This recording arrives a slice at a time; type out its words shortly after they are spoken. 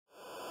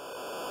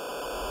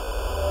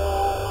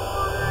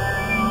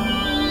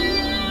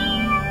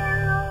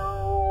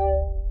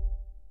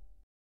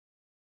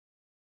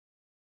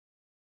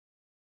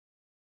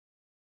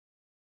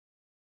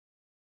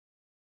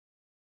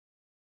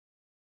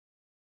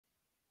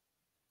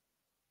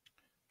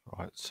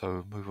Right,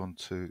 so move on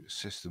to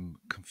system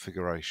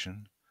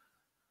configuration,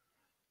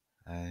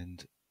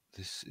 and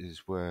this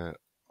is where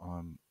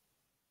I'm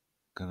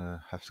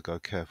gonna have to go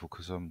careful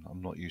because I'm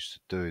not used to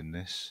doing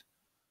this,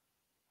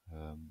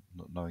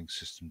 not knowing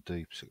system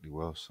D particularly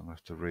well, so I'm gonna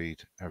have to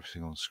read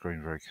everything on the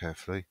screen very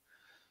carefully.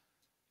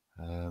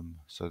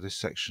 So this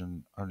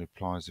section only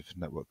applies if a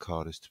network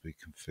card is to be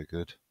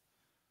configured.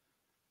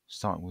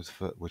 Starting with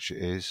which it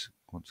is,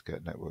 want to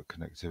get network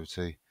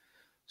connectivity.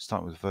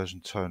 Starting with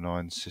version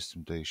 209,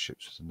 System D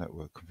ships with a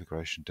network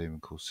configuration daemon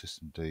called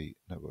System D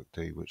Network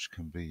D, which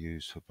can be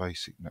used for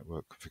basic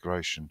network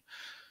configuration.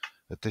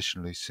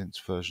 Additionally, since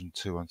version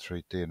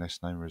 213,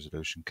 DNS name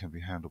resolution can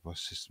be handled by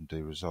System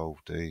D Resolve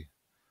D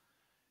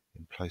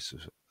in place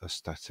of a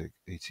static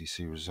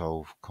etc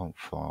resolve conf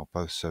file.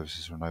 Both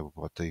services are enabled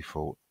by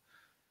default.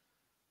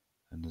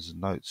 And there's a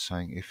note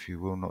saying if you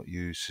will not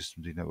use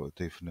System D Network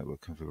D for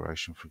network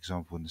configuration, for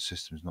example, when the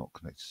system is not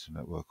connected to a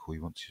network or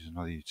you want to use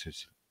another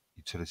utility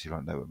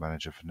like Network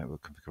Manager for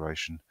network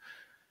configuration,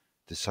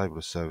 disable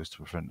the service to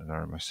prevent an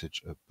error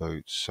message at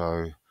boot. So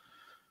I'm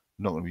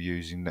not going to be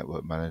using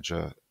Network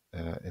Manager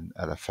in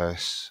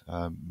LFS,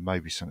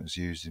 maybe something that's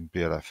used in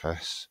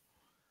BLFS,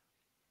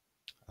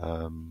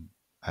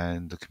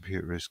 and the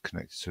computer is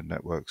connected to a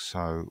network,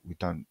 so we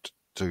don't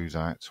do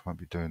that, won't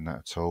be doing that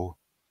at all.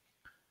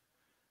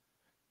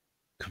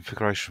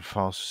 Configuration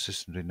files for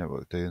Systemd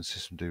Network D and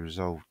Systemd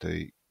Resolve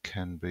D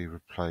can be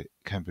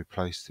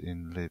placed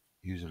in lib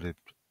userlib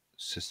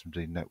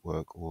Systemd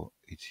Network or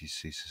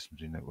etc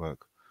Systemd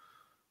Network.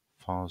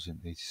 Files in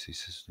etc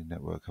Systemd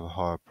Network have a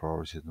higher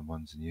priority than the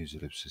ones in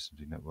userlib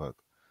Systemd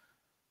Network.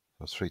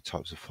 There are three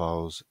types of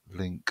files: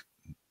 link,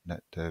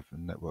 netdev,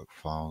 and network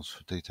files.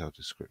 For detailed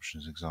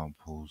descriptions,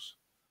 example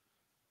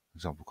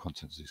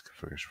contents of these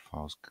configuration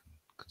files,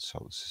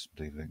 consult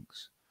the Systemd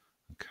links.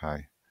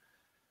 Okay.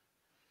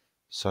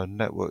 So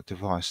network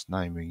device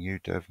naming.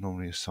 UDEV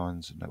normally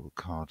assigns a network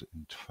card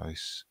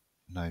interface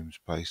names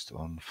based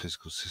on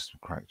physical system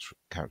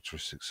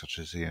characteristics such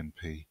as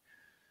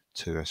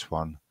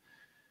ENP2S1.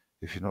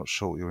 If you're not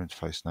sure what your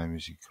interface name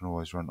is, you can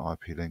always run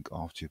IP-link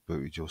after you've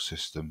booted your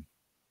system.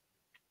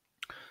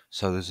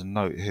 So there's a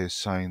note here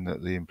saying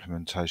that the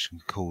implementation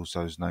can cause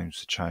those names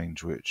to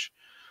change, which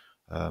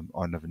I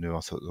never knew.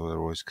 I thought they were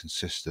always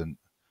consistent.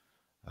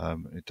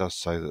 It does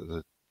say that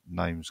the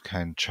names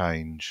can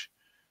change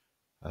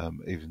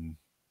even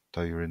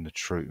though you're in the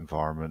true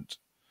environment.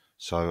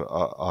 So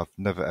I've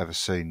never ever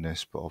seen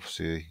this, but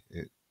obviously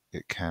it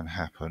can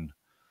happen.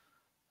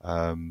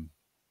 But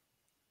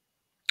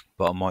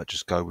I might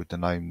just go with the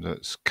name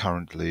that's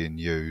currently in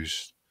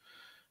use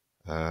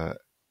that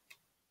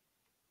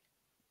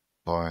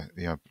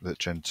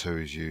Gen 2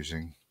 is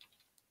using,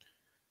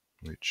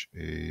 which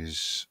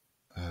is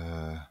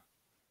that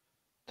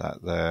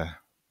there,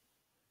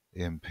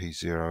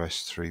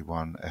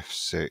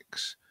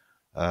 EMP0S31F6.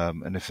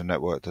 And if the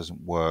network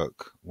doesn't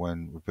work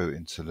when we boot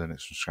into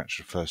Linux from scratch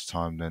the first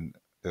time, then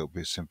it'll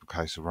be a simple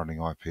case of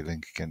running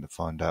IP-link again to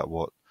find out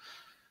what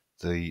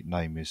the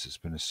name is that's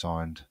been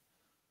assigned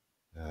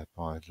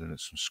by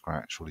Linux from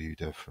scratch, or the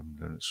UDEV from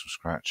Linux from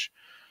scratch.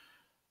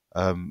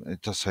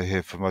 It does say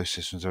here for most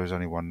systems there is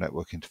only one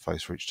network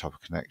interface for each type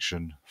of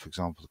connection. For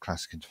example, the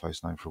classic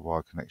interface name for a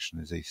wired connection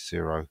is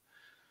ETH0,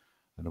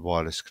 and a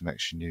wireless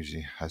connection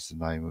usually has the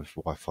name of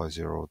Wi-Fi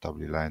 0 or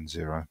WLAN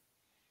 0.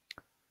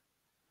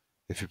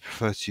 If you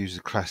prefer to use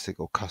the classic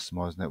or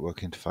customized network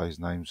interface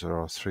names, there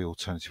are three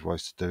alternative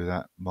ways to do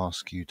that.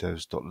 Mask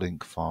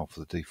udevs.link file for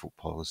the default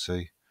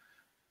policy.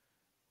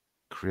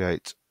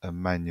 Create a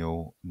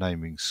manual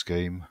naming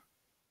scheme,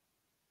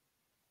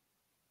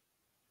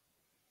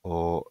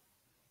 or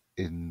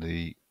in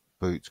the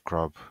boot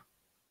grub.cfg,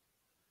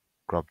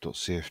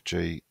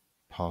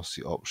 pass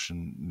the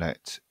option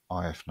net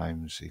if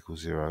names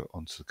equals 0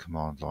 onto the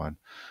command line.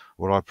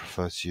 Well, I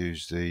prefer to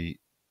use the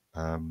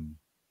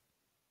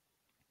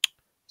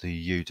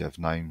UDEV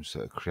names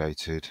that are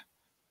created.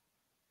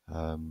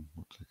 What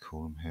do they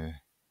call them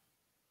here?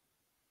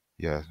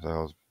 Yeah, they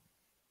are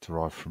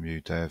derived from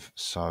UDEV.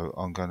 So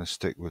I'm going to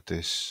stick with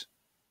this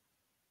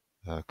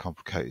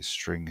complicated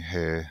string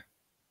here.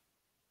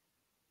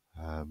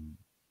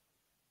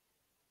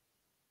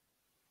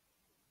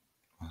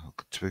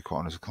 To be quite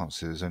honest, I can't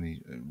see there's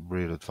any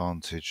real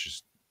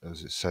advantage,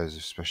 as it says,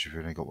 especially if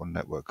you've only got one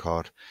network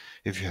card.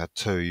 If you had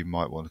two, you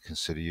might want to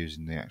consider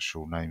using the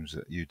actual names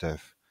that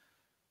UDEV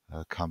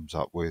comes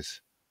up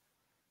with,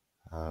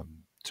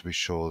 to be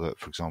sure that,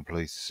 for example,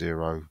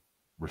 ETH0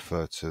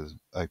 refer to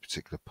a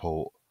particular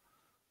port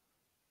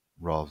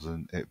rather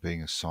than it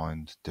being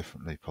assigned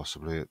differently,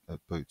 possibly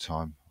at boot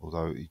time.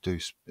 Although you do,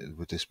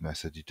 with this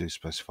method, you do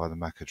specify the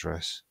MAC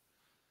address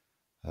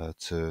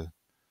to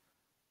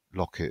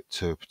lock it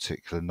to a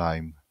particular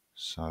name,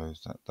 so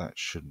that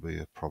shouldn't be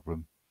a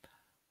problem.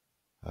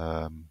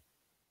 But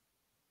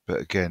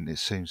again, it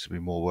seems to be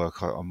more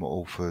work. I'm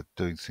all for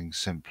doing things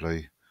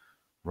simply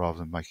rather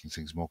than making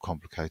things more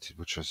complicated,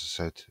 which, as I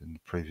said in the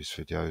previous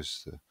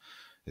videos,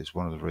 it's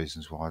one of the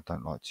reasons why I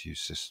don't like to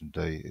use Systemd.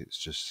 It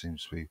just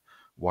seems to be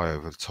way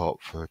over the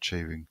top for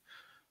achieving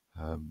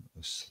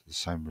It's the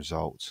same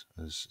result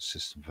as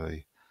system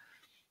V.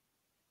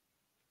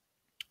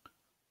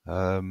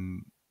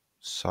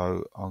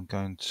 So I'm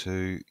going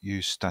to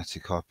use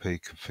static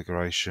IP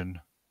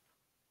configuration.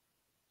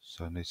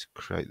 So I need to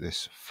create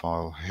this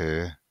file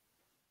here,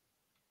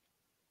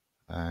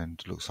 and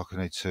it looks like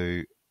I need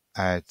to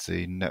add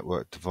the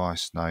network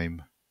device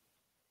name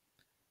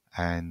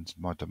and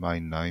my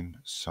domain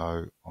name.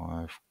 So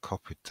I've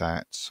copied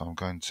that, so I'm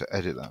going to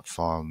edit that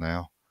file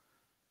now.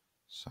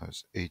 So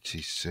it's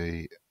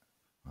etc.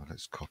 Well,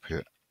 let's copy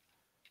it,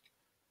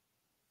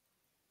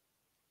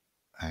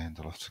 and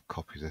I'll have to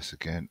copy this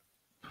again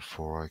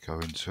before I go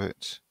into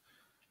it.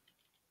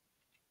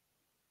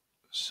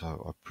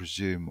 So I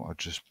presume I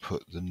just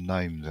put the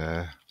name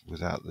there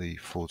without the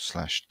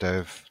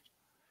 /dev,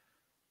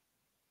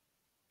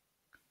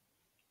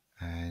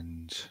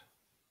 and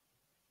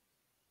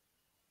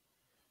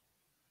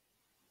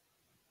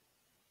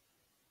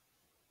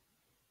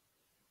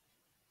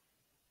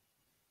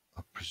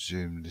I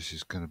presume this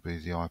is going to be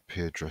the IP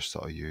address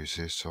that I use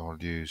here. So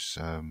I'll use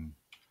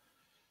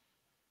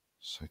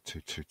say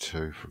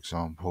 222 for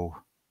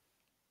example.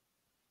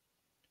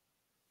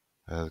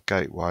 The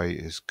gateway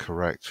is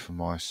correct for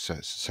my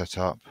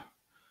setup.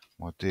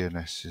 My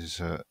DNS is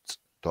at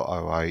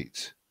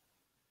 .08,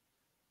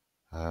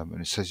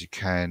 and it says you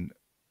can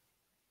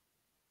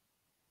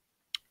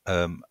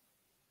have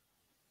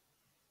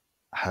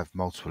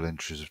multiple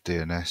entries of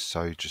DNS,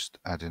 so you just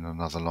add in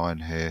another line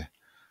here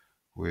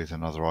with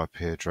another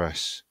IP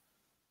address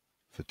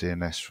for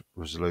DNS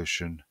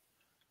resolution,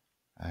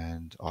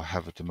 and I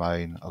have a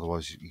domain.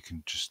 Otherwise you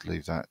can just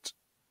leave that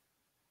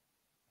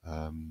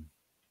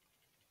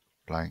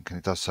blank, and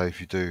it does say if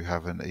you do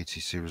have an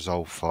etc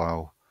resolve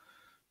file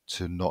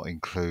to not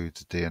include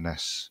the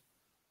DNS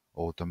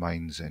or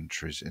domains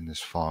entries in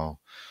this file.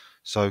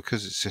 So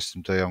because it's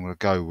systemd, I'm going to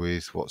go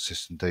with what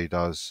systemd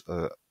does.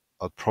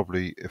 I'd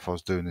probably, if I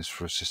was doing this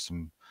for a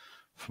system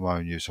for my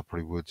own use, I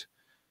probably would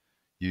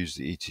use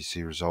the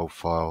etc resolve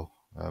file,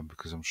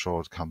 because I'm sure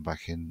I'd come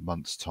back in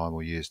months time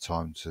or years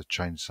time to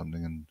change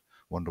something and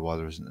wonder why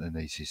there isn't an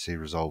etc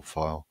resolve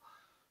file,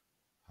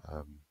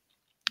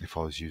 if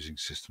I was using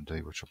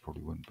systemd, which I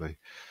probably wouldn't be.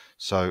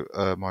 So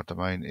my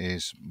domain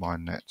is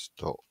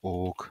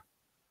mynet.org,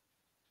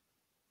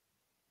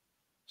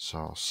 so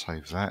I'll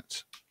save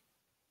that.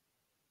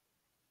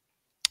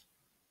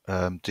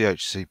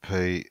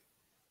 DHCP,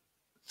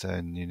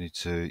 then you need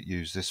to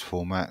use this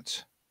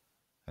format,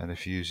 and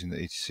if you're using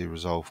the etc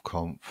resolve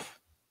conf,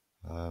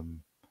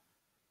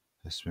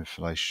 there's some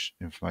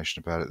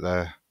information about it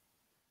there.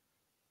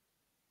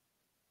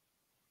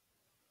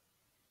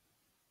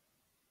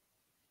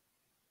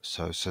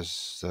 So it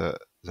says that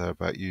they're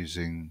about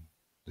using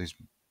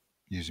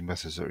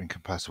methods that are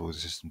incompatible with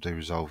systemd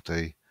resolved,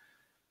 or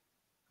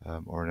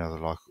any other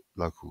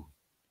local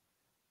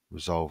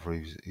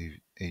resolver,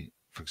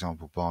 for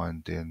example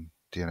bind,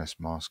 DNS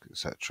mask,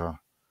 etc.,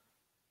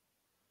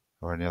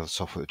 or any other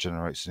software that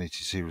generates an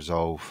etc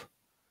resolve.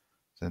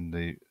 Then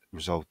the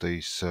resolved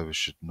server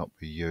should not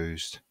be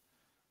used.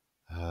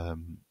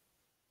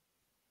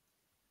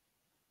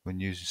 When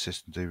using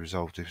systemd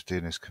resolved for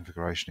DNS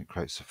configuration, it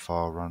creates a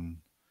file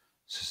run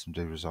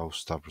systemd resolve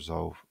stub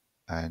resolve,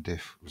 and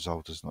if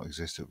resolve does not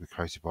exist, it will be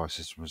created by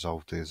system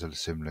resolved as a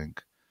symlink.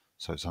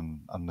 So it's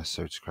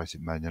unnecessary to create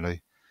it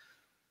manually.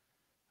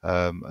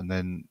 And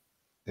then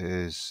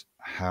is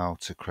how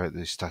to create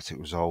the static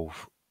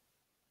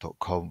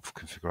resolve.conf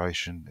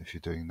configuration if you're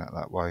doing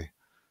that way,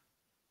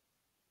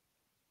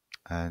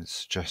 and it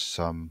suggests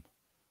some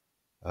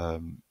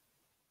some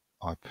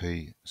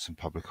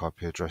public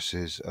IP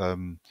addresses.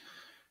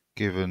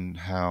 Given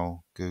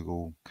how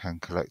Google can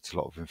collect a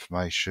lot of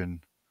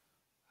information,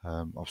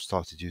 I've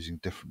started using a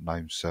different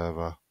name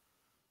server,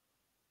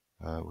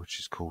 which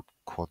is called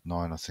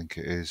Quad9, I think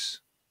it is,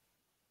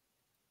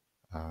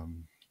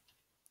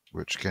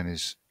 which again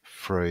is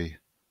free,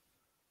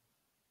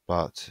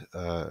 but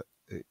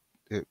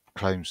it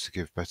claims to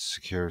give better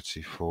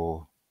security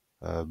for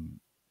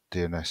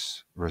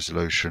DNS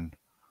resolution.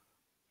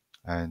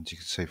 And you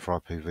can see for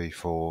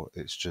IPv4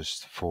 it's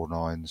just 4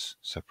 nines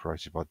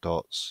separated by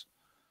dots.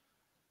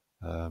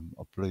 I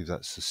believe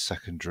that's the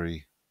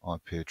secondary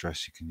IP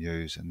address you can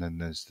use, and then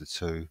there's the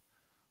two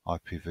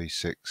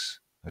IPv6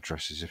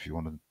 addresses if you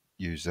want to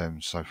use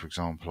them. So for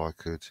example, I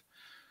could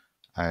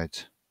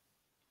add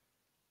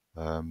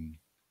both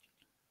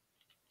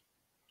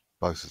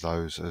of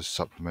those as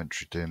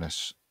supplementary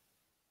DNS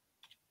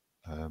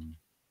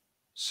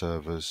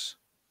servers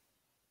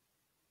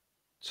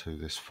to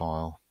this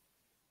file,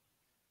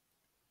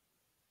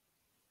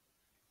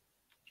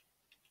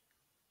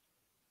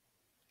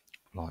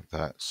 like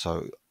that.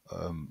 So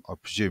I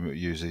presume it will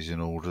use these in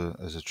order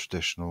as a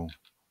traditional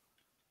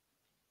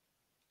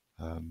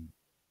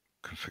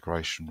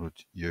configuration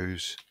would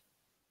use.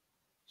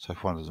 So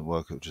if one doesn't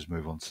work, it will just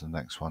move on to the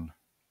next one.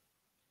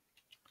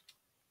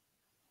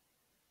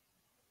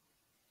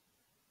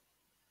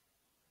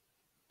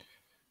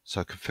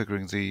 So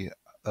configuring the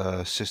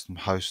system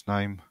host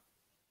name,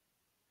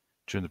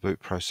 During the boot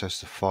process,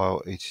 the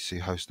file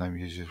etc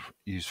hostname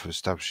used for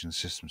establishing the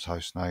system's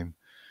hostname.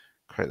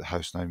 Create the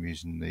hostname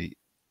using the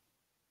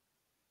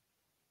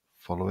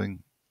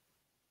following.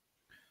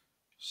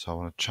 So I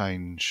want to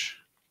change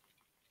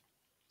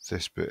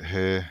this bit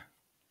here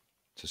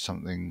to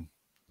something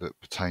that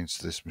pertains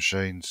to this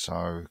machine. So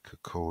I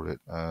could call it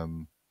I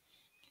don't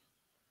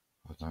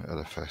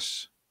know,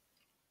 LFS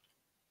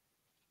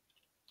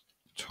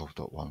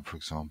 12.1 for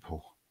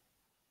example.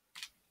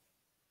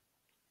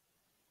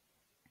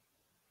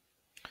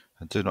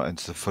 And do not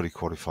enter the fully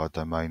qualified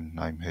domain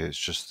name here, it's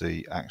just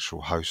the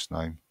actual host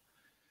name.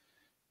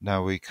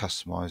 Now we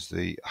customize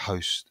the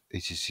host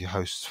etc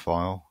hosts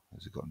file.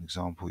 Has it got an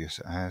example? Yes,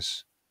 it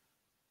has.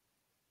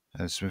 And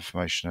there's some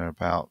information there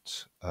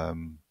about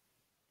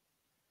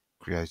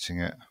creating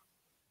it.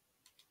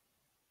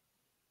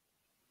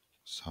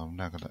 So I'm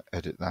now going to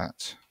edit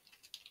that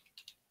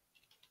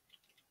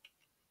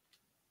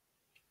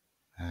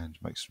and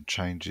make some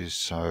changes.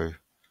 So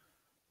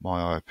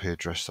my IP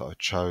address that I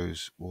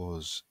chose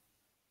was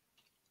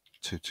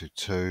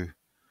 222.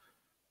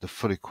 The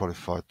fully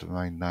qualified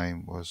domain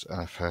name was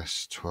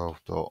LFS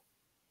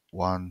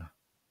 12.1.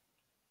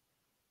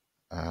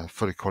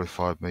 Fully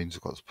qualified means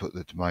I've got to put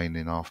the domain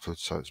in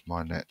afterwards, so it's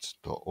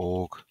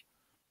mynet.org.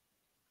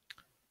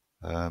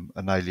 An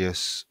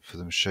alias for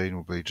the machine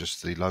will be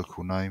just the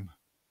local name,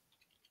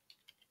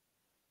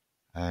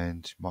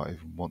 and you might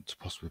even want to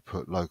possibly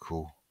put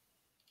local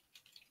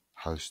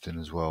host in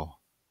as well.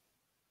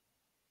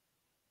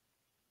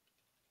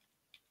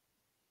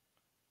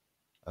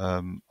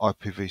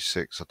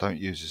 IPv6, I don't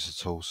use this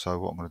at all, so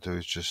what I'm going to do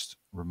is just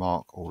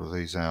remark all of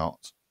these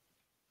out.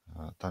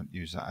 Don't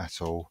use that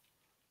at all.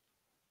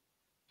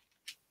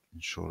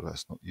 Ensure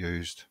that's not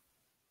used.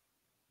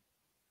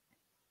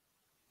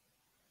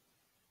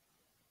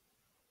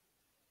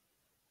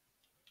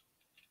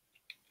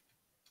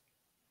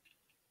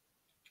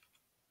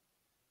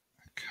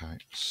 Okay,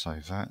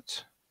 save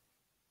that.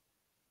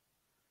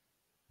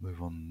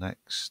 Move on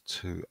next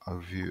to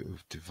overview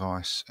of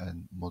device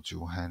and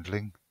module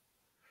handling.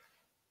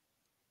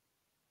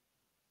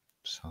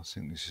 So I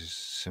think this is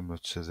similar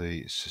to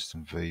the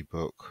System V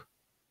book.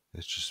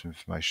 There's just some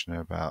information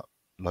there about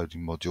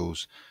loading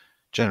modules.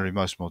 Generally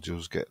most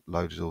modules get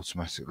loaded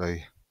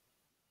automatically,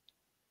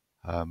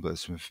 but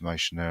there's some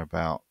information there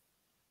about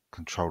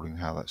controlling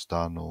how that's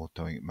done or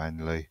doing it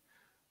manually.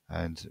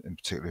 And in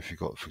particular, if you've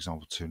got, for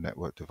example, two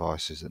network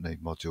devices that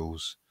need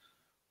modules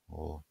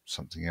or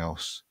something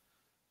else,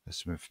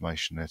 there's some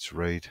information there to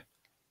read.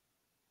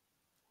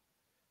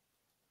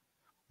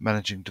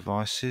 Managing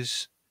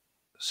devices.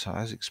 So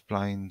as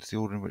explained, the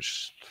order in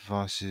which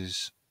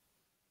devices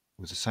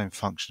with the same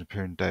function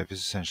appear in dev is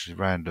essentially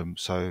random.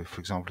 So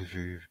for example, if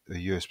you have a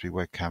USB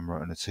web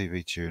camera and a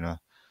TV tuner,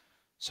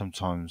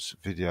 sometimes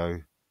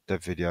dev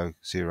video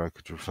 0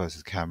 could refer to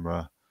the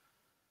camera,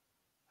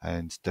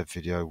 and dev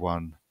video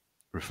 1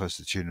 refers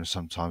to the tuner.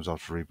 Sometimes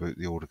after reboot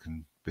the order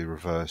can be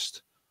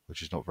reversed,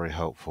 which is not very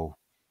helpful.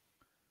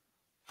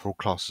 For all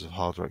classes of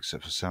hardware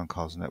except for sound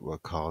cards and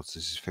network cards,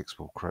 this is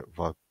fixable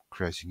by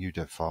creating new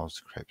dev files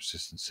to create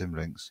persistent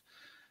symlinks.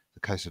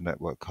 The case of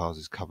network cards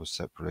is covered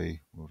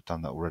separately, we've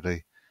done that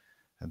already,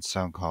 and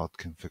sound card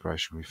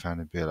configuration can be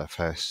found in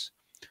BLFS.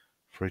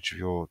 For each of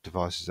your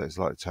devices that is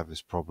likely to have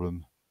this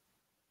problem,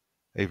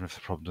 even if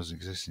the problem doesn't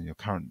exist in your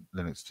current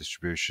Linux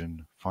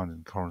distribution, find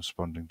a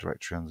corresponding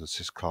directory under the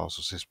sysclass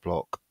or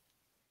sysblock.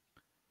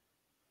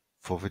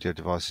 For video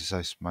devices,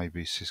 this may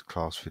be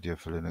sysclass video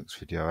for Linux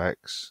Video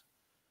X,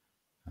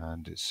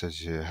 and it says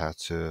here how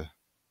to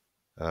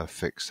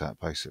fix that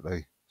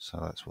basically. So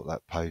that's what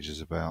that page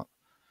is about.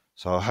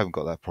 So I haven't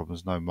got that problem.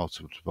 There's no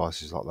multiple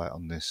devices like that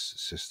on this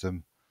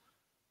system,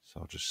 so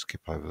I'll just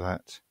skip over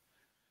that.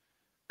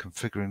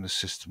 Configuring the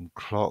system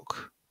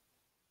clock.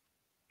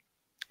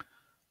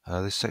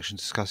 This section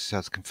discusses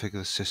how to configure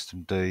the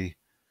system D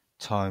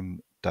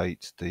time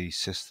date the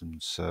system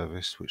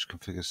service, which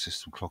configures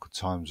system clock and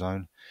time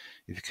zone.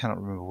 If you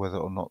cannot remember whether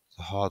or not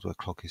the hardware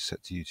clock is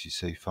set to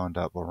UTC, find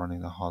out by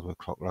running the hardware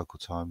clock local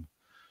time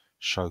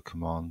show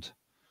command.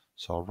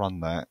 So I'll run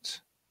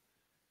that.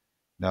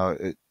 Now,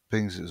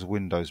 being as it was a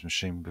Windows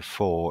machine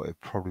before, it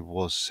probably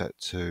was set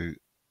to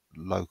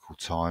local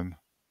time,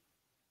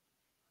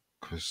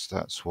 because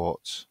that's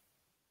what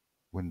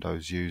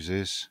Windows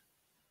uses.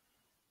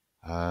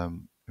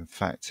 In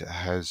fact, it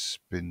has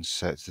been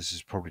set. This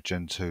is probably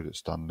Gen 2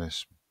 that's done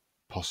this,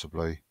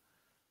 possibly.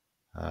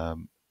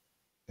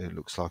 It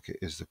looks like it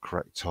is the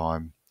correct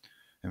time.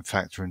 In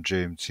fact, we're in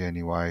GMT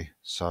anyway,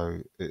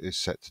 so it is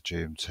set to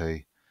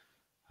GMT.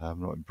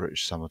 Not in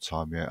British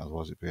summertime yet,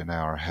 otherwise it'd be an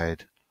hour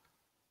ahead.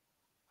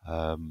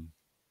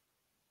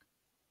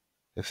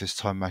 If this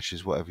time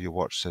matches whatever your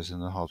watch says, then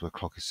the hardware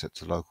clock is set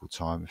to local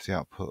time. If the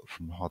output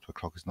from the hardware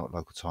clock is not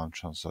local time,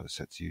 translate it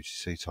set to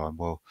UTC time.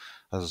 Well,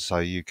 as I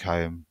say, UK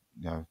and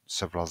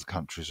several other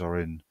countries are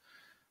in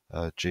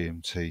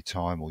GMT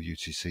time or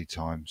UTC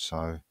time,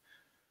 so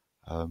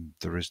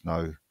there is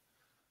no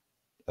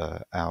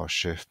hour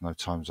shift, no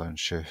time zone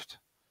shift.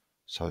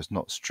 So it's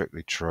not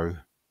strictly true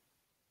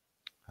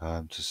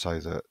to say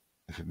that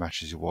if it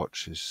matches your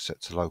watch, is set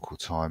to local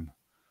time.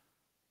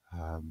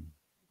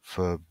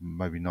 For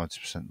maybe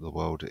 90% of the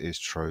world it is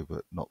true,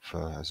 but not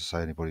for, as I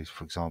say, anybody.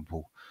 For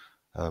example,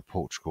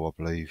 Portugal, I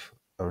believe,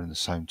 are in the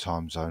same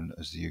time zone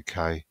as the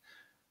UK,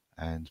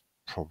 and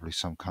probably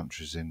some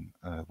countries in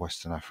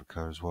Western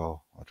Africa as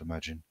well, I'd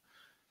imagine.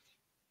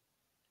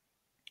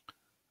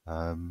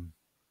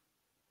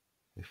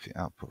 If the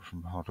output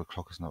from hardware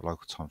clock is not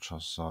local time,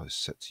 chances are it's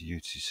set to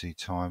UTC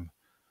time.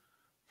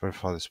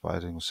 Verify this by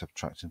adding or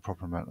subtracting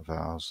proper amount of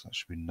hours, that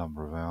should be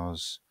number of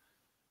hours,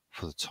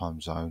 for the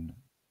time zone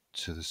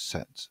to the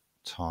set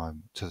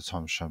time, to the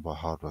time shown by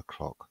hardware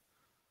clock.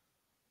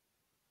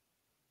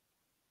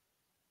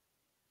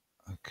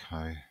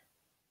 Okay.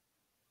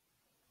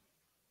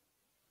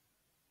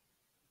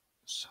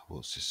 So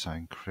what's this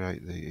saying?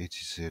 Create the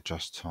ETC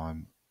adjust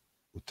time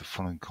with the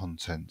following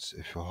contents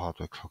if your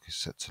hardware clock is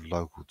set to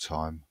local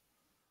time.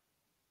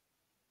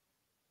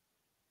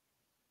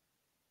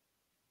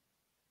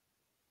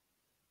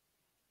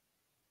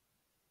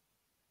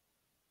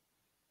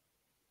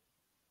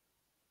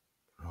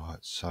 Right,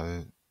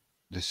 so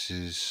this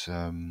is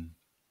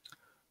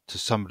to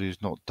somebody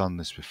who's not done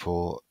this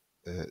before,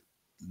 it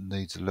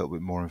needs a little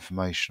bit more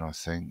information, I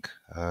think.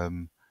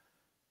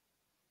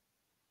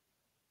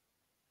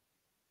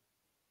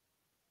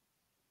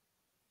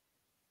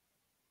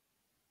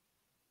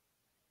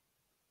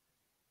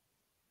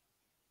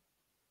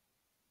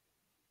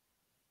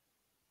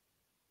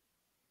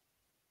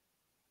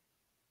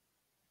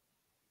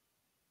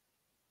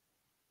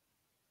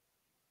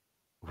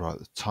 Right,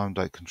 the time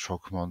date control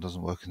command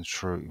doesn't work in the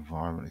true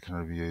environment, it can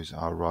only be used.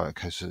 Oh, right,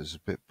 okay, so it's a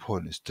bit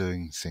pointless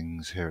doing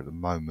things here at the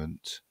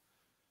moment.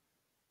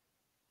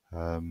 So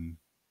I'm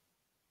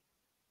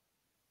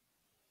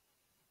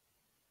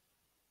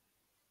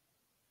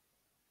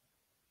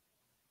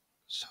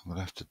going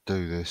to have to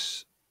do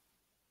this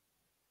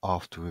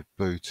after we've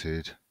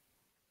booted.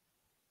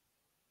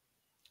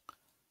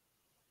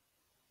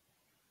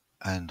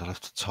 And I'll have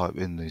to type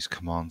in these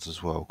commands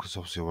as well, because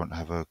obviously I won't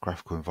have a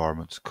graphical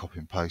environment to copy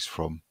and paste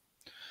from.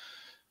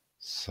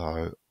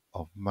 So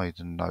I've made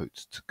a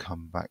note to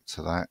come back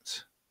to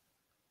that.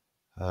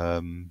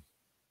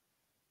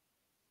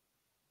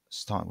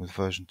 Starting with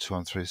version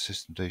 213,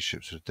 systemd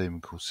ships with a daemon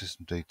called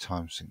systemd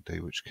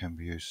timesyncd, which can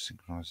be used to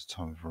synchronize the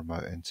time of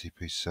remote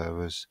NTP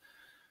servers.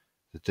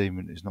 The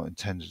daemon is not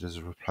intended as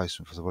a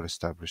replacement for the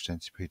well-established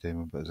NTP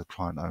daemon, but as a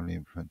client-only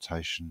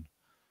implementation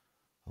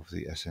of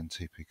the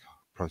SNTP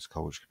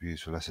protocol, which can be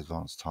used for less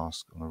advanced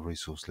tasks on a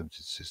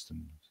resource-limited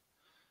system.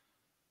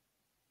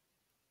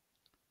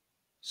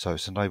 So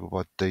it's enabled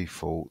by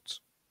default,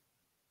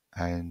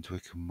 and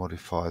we can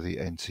modify the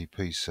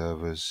NTP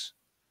servers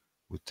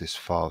with this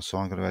file. So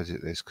I'm going to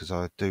edit this because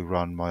I do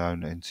run my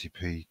own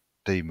NTP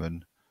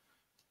daemon,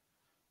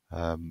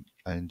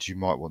 and you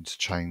might want to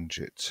change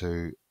it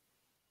to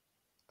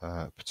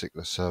a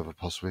particular server,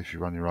 possibly if you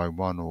run your own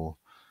one or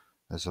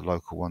there's a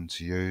local one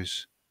to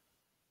use.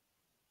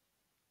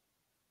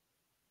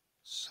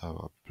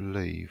 So I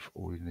believe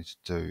all you need to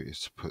do is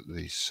to put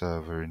the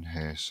server in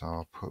here. So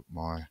I'll put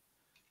my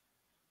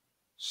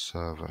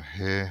server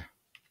here,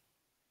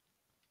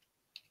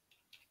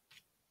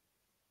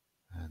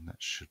 and that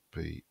should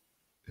be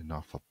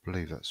enough. I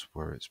believe that's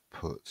where it's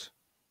put.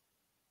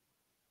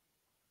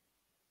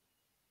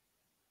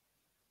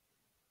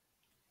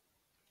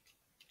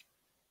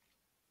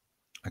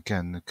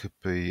 Again, there could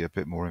be a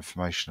bit more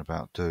information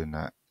about doing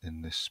that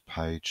in this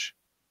page.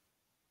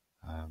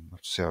 I'll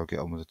have to see how I get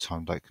on with the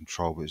time date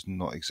control, but it's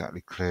not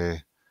exactly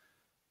clear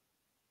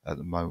at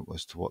the moment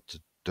as to what to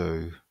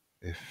do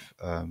if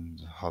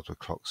the hardware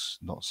clock's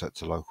not set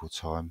to local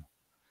time.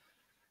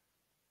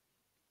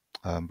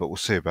 But we'll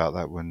see about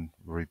that when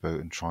we reboot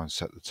and try and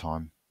set the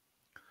time.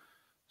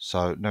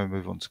 So now we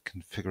move on to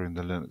configuring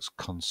the Linux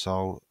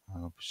console,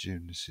 and I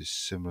presume this is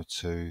similar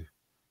to...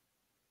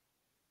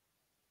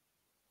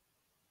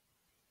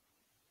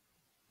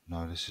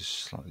 No, this is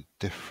slightly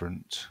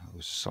different. It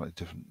was a slightly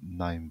different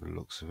name by the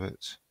looks of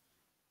it.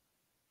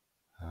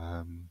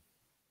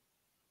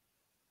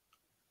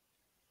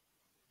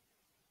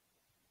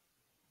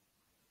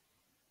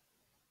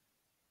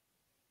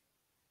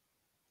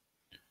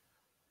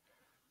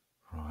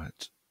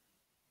 Right.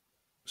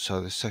 So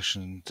this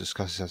section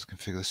discusses how to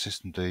configure the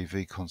systemd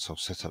vConsole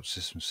setup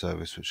system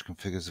service, which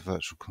configures the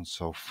virtual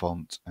console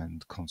font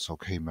and console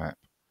key map.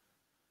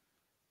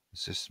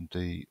 The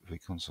systemd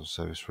vConsole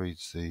service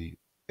reads the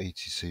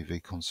etc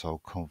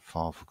vConsole conf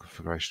file for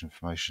configuration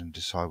information,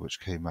 decide which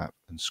key map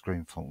and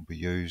screen font will be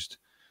used.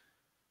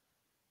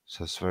 So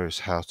there's various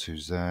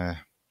how-tos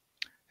there.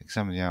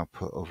 Examine the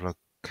output of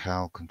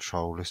locale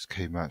control, list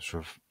key maps for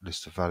a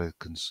list of valid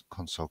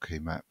console key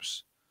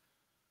maps.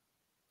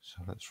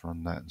 So let's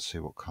run that and see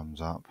what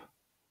comes up.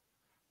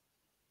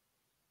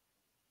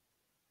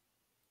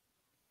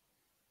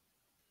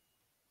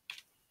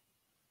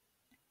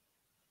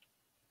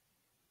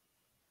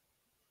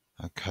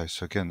 Okay,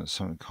 so again, that's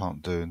something I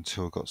can't do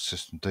until I've got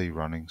systemd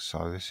running,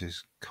 so this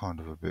is kind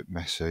of a bit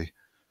messy.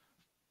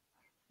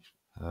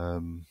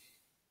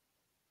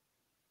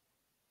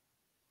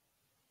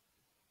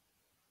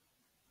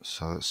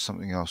 So that's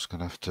something else I'm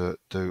going to have to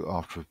do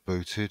after we've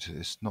booted.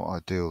 It's not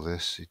ideal,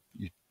 this.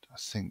 I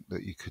think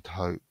that you could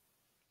hope,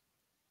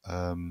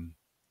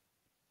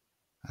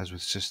 as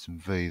with System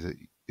V, that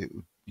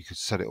you could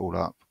set it all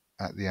up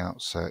at the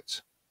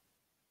outset.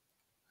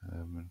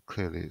 And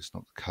clearly it's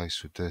not the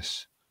case with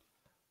this.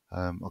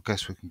 I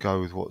guess we can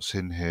go with what's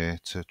in here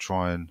to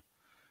try and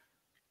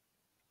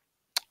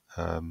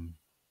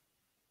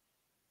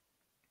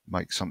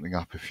make something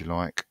up, if you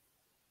like.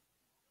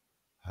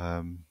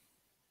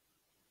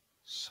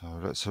 So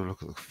let's have a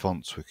look at the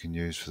fonts we can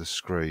use for the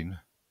screen.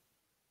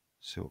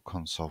 See what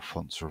console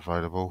fonts are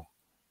available.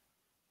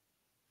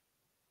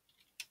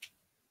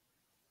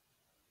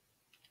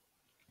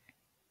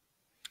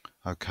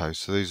 Okay,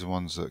 so these are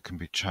ones that can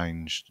be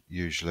changed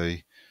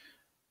usually,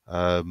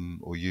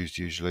 or used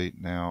usually.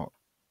 Now,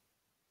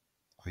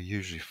 I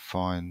usually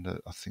find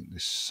that I think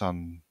this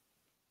Sun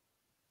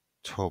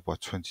 12 by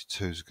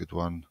 22 is a good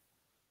one.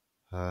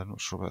 I'm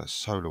not sure about a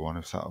solar one,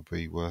 if that would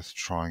be worth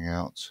trying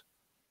out.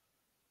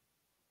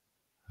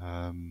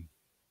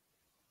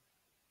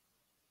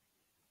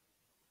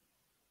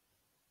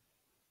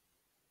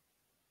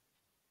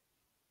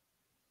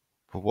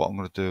 But what I'm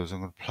going to do is I'm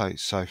going to play it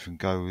safe and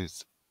go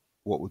with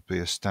what would be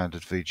a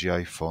standard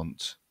VGA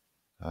font.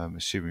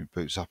 Assuming it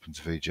boots up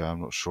into VGA,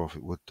 I'm not sure if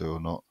it would do or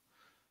not.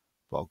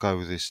 But I'll go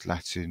with this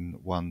Latin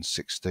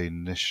 116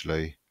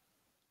 initially,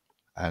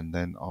 and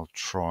then I'll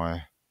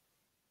try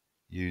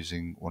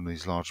using one of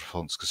these larger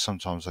fonts because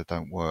sometimes they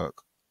don't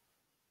work.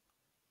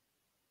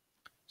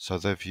 So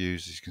they've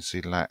used, as you can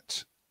see,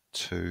 Lat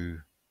to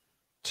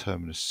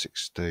Terminus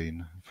 16.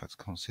 In fact,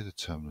 I can't see the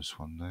Terminus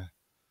one there.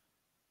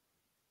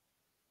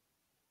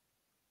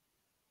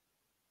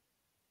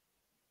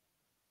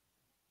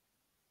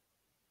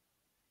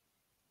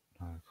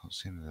 No, I can't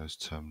see any of those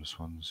Terminus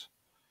ones.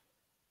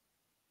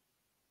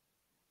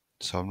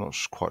 So I'm not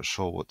quite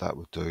sure what that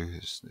would do.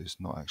 It's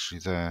not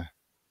actually there.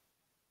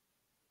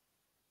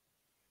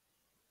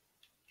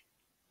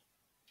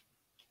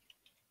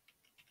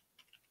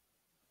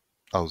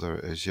 Oh, there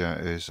it is. Yeah,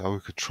 it is. Oh, we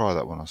could try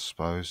that one, I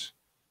suppose.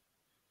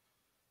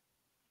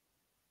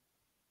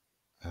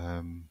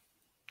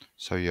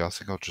 So yeah, I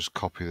think I'll just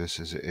copy this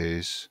as it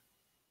is.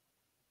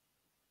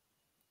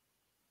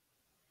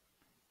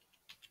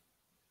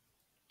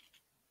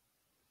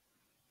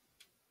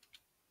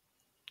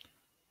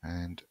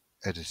 And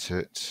edit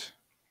it.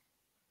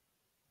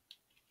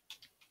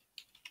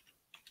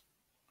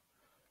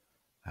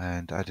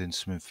 And add in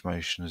some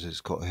information as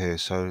it's got here.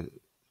 So,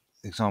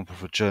 example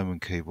for German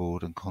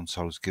keyboard and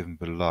console is given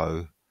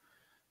below.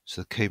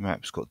 So the key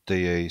map's got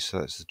DE, so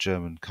that's the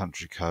German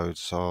country code.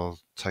 So I'll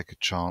take a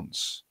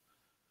chance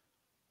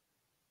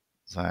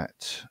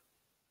that,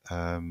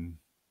 oh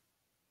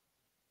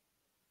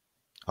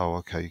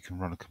okay, you can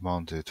run a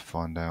command here to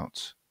find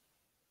out.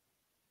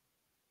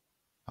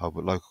 Oh,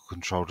 but local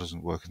control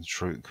doesn't work in the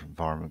true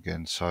environment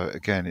again. So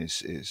again,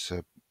 it's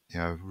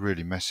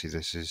really messy.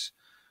 This is.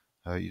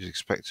 You'd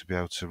expect to be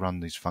able to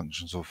run these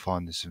functions or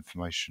find this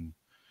information,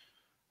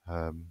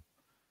 to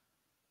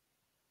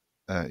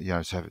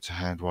have it to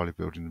hand while you're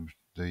building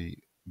the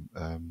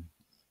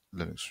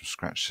Linux from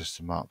scratch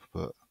system up,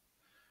 but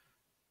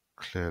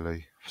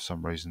clearly for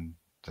some reason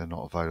they're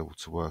not available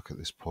to work at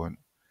this point.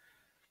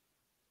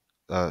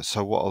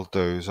 So what I'll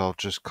do is I'll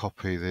just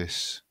copy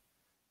this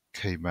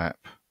key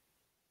map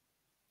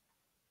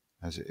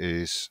as it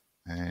is,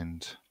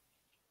 and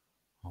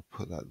I'll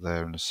put that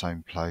there in the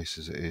same place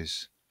as it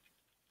is,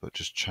 but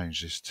just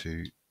change this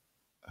to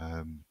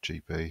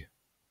GB.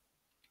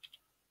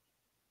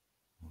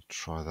 I'll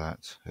try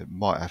that. It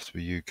might have to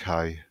be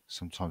UK.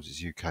 Sometimes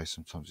it's UK,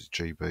 sometimes it's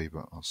GB,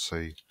 but I'll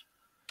see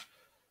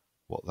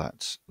what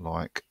that's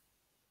like.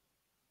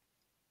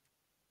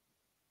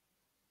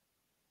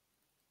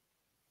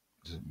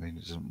 Does it mean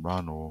it doesn't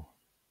run, or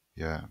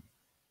yeah?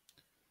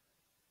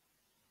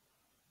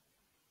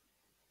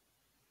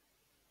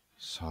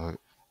 So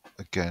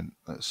again,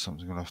 that's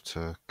something I'll have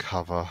to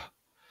cover.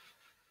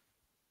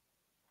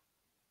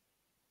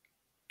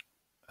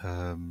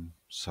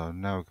 So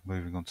now we're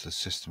moving on to the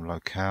system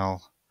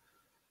locale.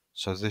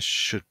 So this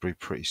should be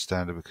pretty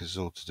standard because it's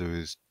all to do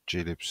with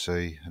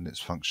glibc and its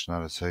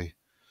functionality.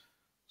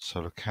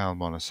 So locale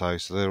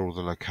 -a, so they're all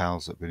the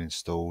locales that have been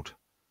installed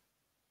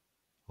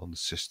on the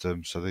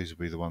system. So these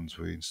will be the ones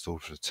we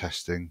installed for the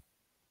testing.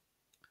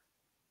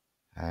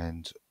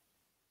 And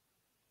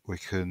we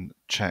can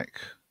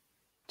check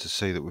to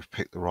see that we've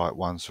picked the right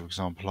one. So for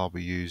example, I'll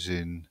be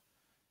using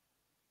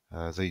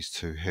these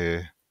two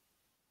here.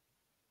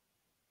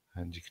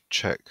 And you can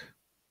check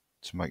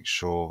to make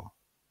sure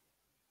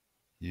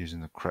using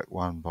the correct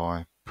one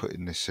by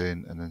putting this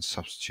in and then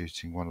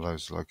substituting one of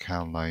those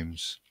locale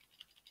names,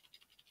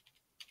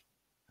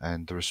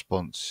 and the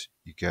response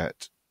you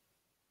get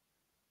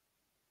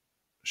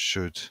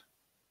should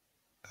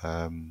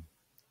tie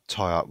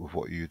up with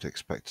what you'd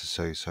expect to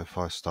see. So if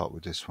I start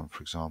with this one,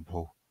 for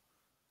example,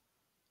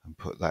 and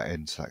put that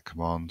into that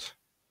command,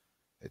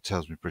 it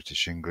tells me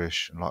British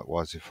English, and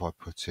likewise if I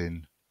put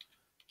in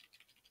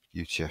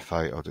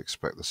UTF-8, I'd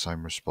expect the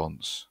same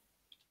response.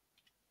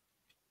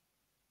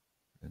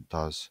 It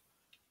does.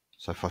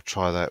 So if I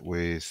try that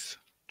with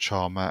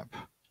char map,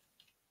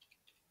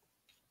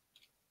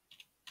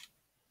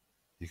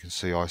 you can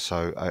see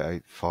ISO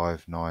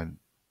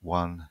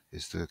 88591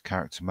 is the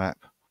character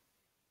map.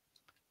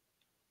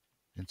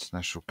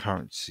 International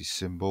currency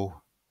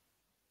symbol,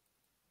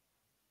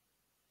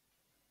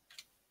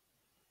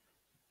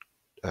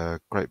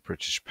 Great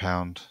British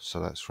Pound, so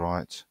that's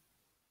right.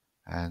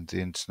 And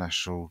the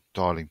international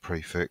dialing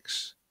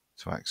prefix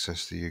to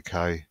access the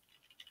UK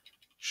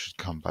should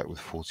come back with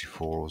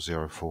 44 or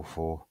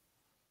 044.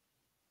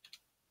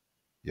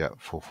 Yeah,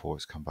 44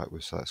 it's come back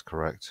with, so that's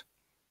correct.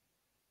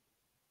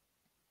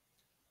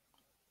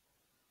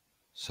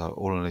 So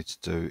all I need to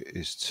do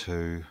is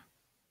to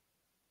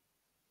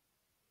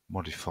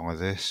modify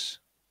this.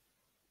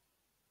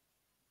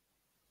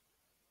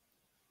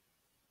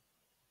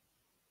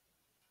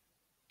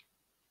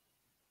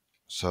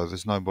 So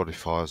there's no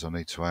modifiers I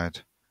need to add.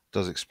 It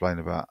does explain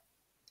about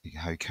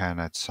how you can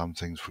add some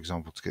things, for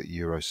example, to get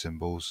Euro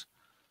symbols.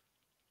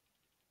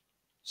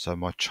 So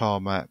my char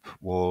map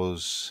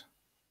was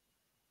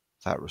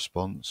that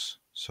response,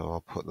 so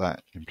I'll put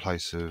that in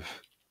place of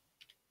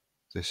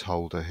this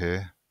holder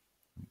here.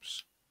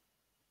 Oops.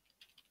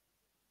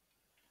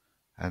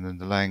 And then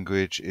the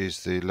language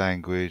is the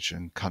language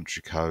and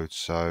country code,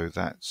 so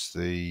that's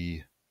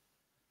the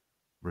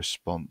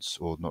response,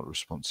 or not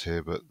response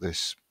here, but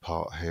this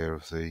part here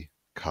of the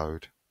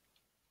code.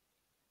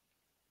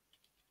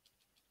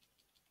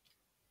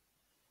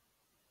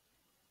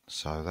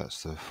 So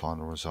that's the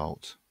final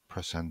result.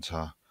 Press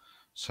enter.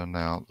 So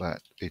now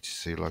that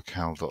etc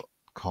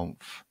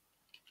locale.conf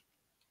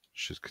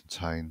should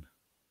contain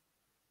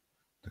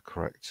the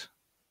correct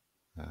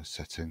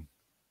setting.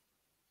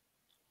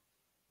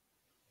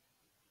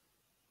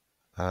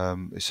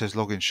 It says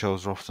login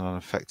shells are often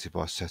unaffected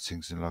by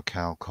settings in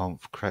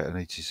locale.conf. Create an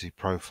etc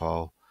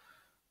profile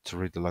to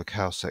read the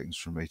locale settings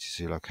from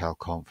etc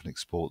locale.conf and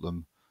export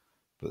them,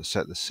 but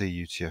set the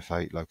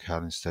CUTF-8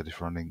 locale instead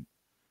if running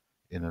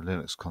in a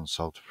Linux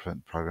console to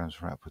prevent programs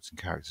from outputting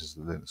characters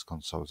that the Linux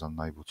console is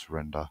unable to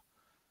render.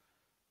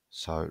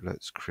 So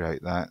let's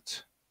create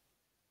that.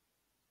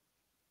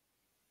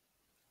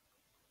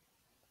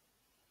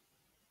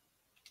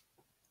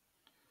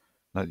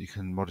 Note you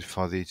can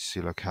modify the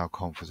etc locale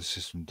conf with the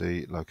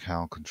systemd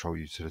locale control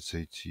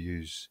utility to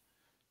use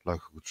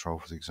local control,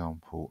 for the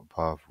example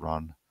above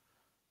run,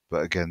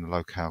 but again the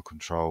locale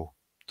control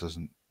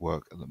doesn't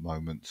work at the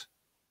moment,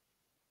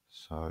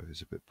 so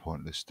it's a bit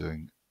pointless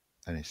doing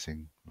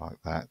anything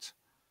like that.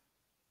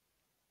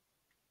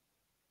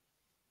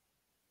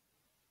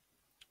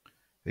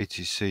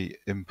 etc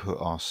input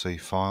RC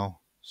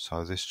file,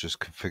 so this just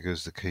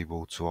configures the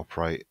keyboard to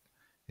operate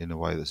in a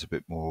way that's a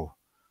bit more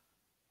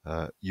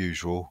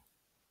usual.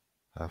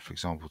 For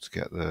example, to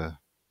get the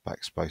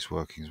backspace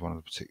working is one of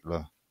the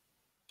particular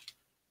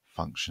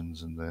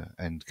functions, and the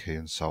end key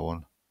and so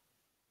on.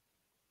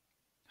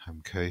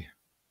 Home key.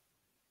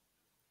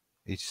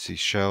 etc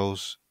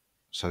shells,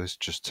 so this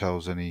just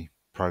tells any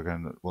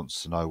program that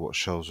wants to know what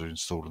shells are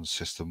installed on the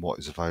system what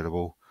is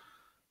available.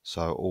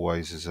 So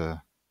always is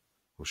a,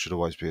 or should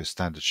always be a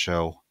standard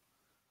shell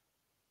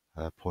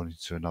pointing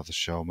to another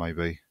shell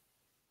maybe.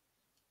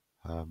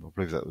 I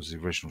believe that was the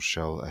original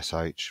shell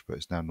sh, but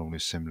it's now normally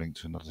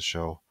symlinked to another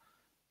shell,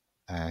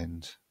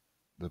 and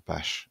the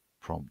bash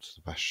prompt,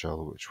 the bash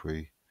shell, which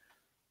we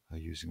are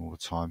using all the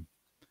time.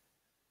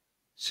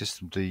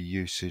 Systemd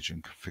usage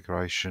and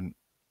configuration.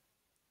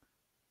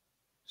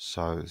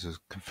 So there's a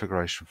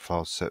configuration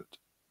file set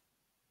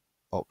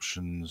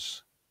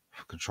options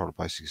for control of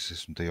basic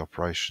systemd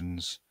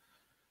operations.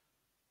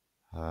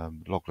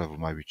 Log level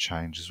may be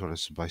changed, as well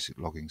as some basic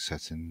logging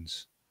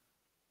settings.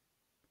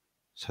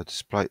 So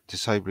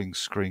disabling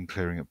screen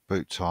clearing at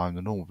boot time.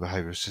 The normal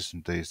behavior of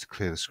systemd is to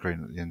clear the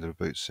screen at the end of a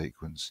boot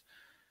sequence.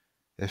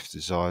 If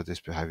desired,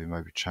 this behavior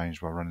may be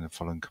changed by running the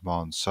following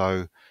commands.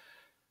 So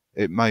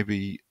it may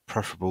be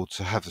preferable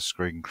to have the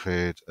screen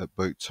cleared at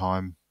boot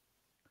time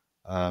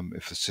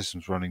if the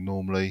system's running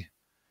normally.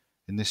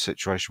 In this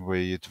situation where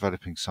you're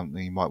developing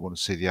something, you might want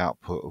to see the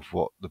output of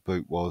what the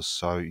boot was,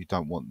 so you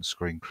don't want the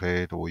screen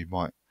cleared, or you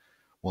might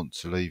want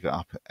to leave it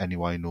up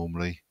anyway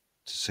normally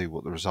to see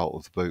what the result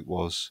of the boot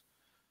was.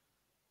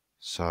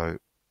 So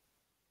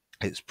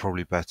it's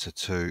probably better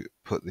to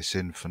put this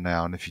in for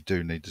now, and if you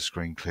do need the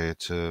screen cleared,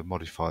 to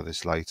modify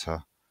this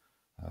later.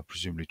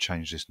 Presumably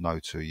change this no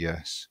to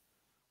yes,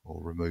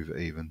 or remove it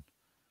even,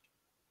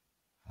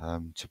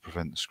 to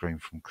prevent the screen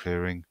from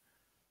clearing.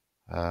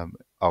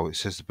 It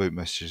says the boot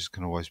messages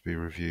can always be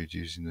reviewed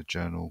using the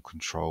journal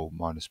control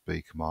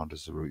 -b command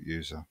as the root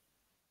user.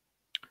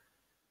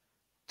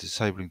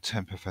 Disabling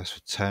tempfs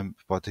for temp.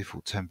 By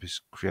default, temp is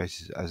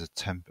created as a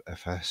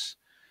tempfs.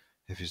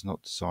 If it's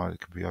not desired, it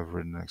can be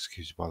overridden and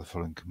executed by the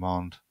following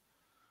command.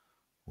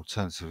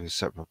 Alternatively, a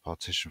separate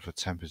partition for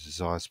temp is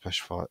desired.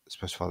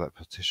 Specify that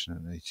partition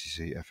in an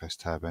etc fs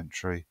tab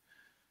entry.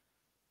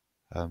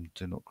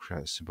 Do not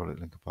create a symbolic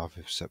link above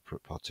if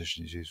separate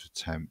partition is used for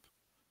temp.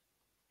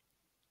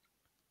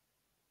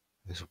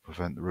 This will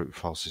prevent the root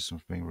file system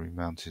from being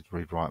remounted,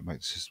 read-write, and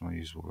make the system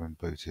unusable when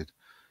booted.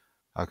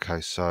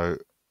 Okay, so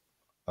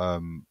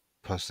personally,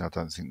 I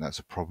don't think that's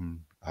a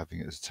problem having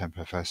it as a temp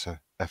FS.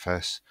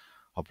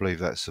 I believe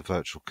that's a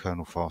virtual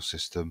kernel file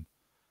system,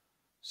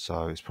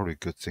 so it's probably a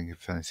good thing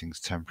if anything's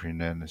temporary in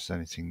there and there's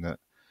anything that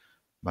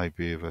may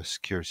be of a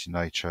security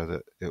nature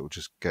that it will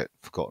just get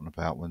forgotten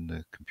about when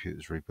the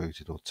computer's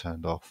rebooted or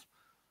turned off.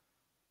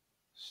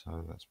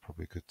 So that's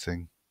probably a good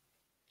thing.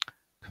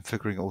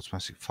 Configuring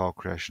automatic file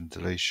creation and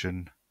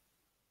deletion.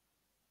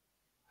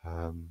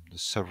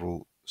 There's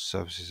several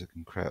services that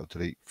can create or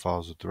delete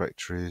files or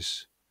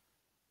directories.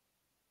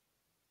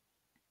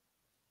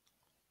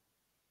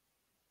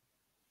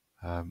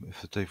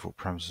 If the default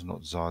parameters are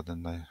not desired,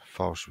 then the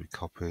file should be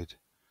copied.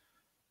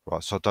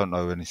 Right, so I don't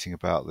know anything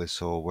about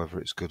this or whether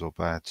it's good or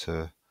bad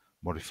to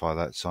modify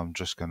that, so I'm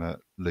just going to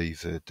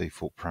leave the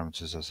default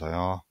parameters as they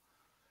are.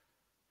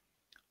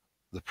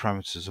 The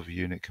parameters of a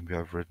unit can be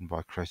overridden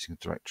by creating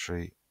a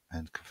directory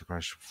and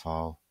configuration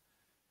file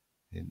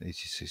in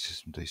etc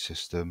systemd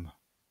system.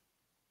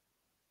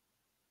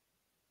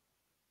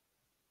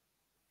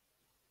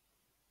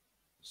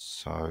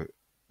 So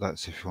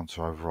that's if you want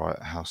to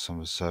overwrite how some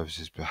of the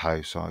services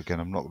behave. So again,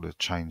 I'm not going to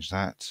change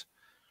that.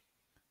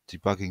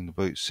 Debugging the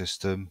boot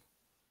system.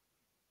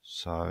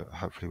 So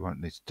hopefully we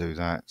won't need to do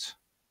that.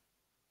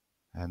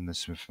 And there's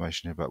some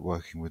information here about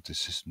working with the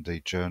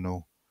systemd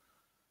journal,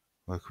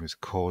 working with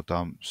core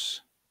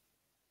dumps,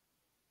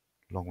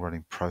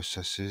 long-running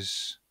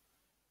processes.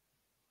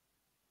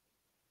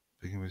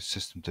 Begin with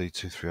systemd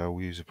 230.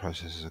 All user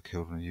processes are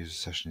killed when a user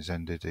session is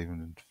ended,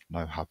 even if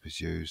no hub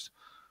is used,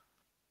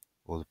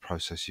 or the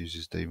process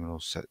uses daemon or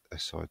set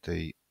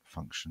SID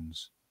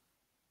functions.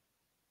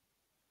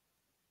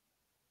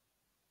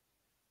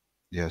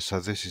 Yeah, so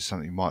this is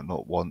something you might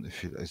not want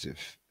if you, as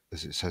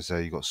it says there,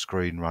 you've got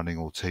screen running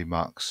or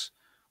tmux.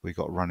 We've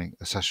got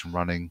a session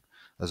running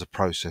as a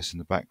process in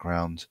the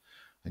background,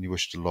 and you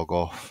wish to log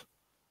off.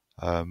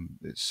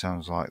 It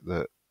sounds like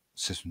that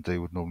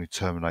systemd would normally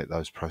terminate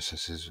those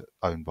processes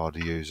owned by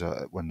the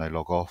user when they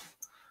log off.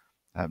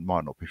 That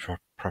might not be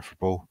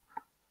preferable.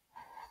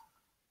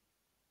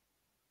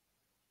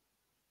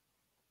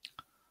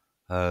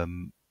 So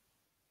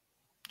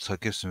it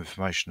gives some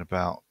information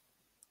about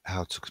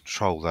how to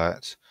control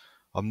that.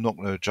 I'm not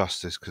going to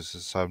adjust this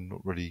because I'm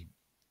not really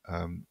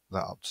that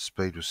up to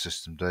speed with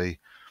systemd.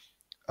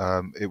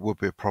 It would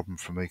be a problem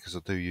for me because I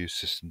do use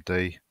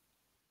systemd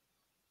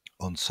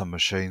on some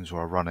machines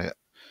where I run it,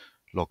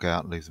 log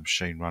out, and leave the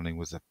machine running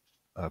with the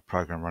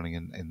program running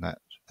in that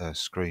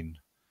screen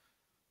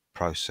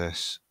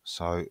process.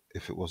 So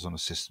if it was on a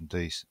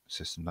systemd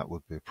system, that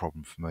would be a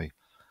problem for me.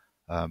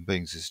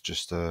 Being it's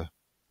just a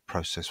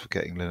process for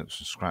getting Linux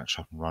from scratch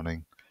up and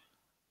running,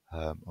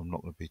 I'm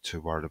not going to be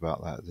too worried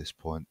about that at this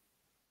point.